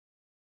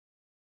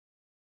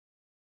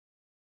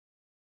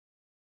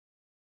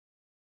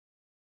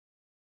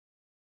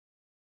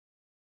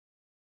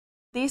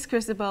These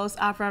crucibles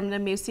are from the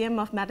Museum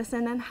of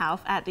Medicine and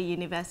Health at the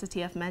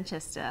University of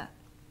Manchester.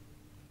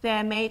 They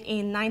are made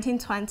in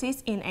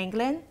 1920s in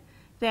England.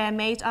 They are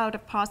made out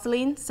of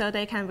porcelain so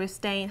they can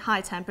withstand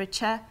high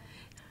temperature.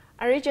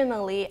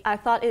 Originally, I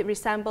thought it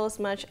resembles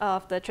much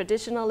of the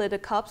traditional little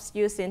cups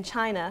used in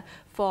China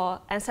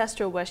for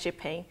ancestral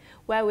worshipping,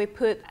 where we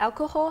put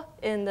alcohol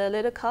in the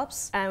little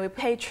cups and we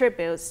pay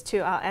tributes to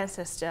our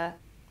ancestor.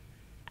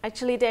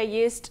 Actually, they're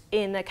used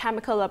in a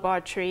chemical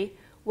laboratory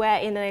where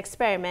in an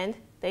experiment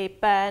they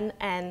burn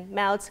and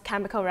melt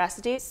chemical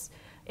residues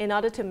in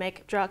order to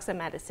make drugs and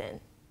medicine.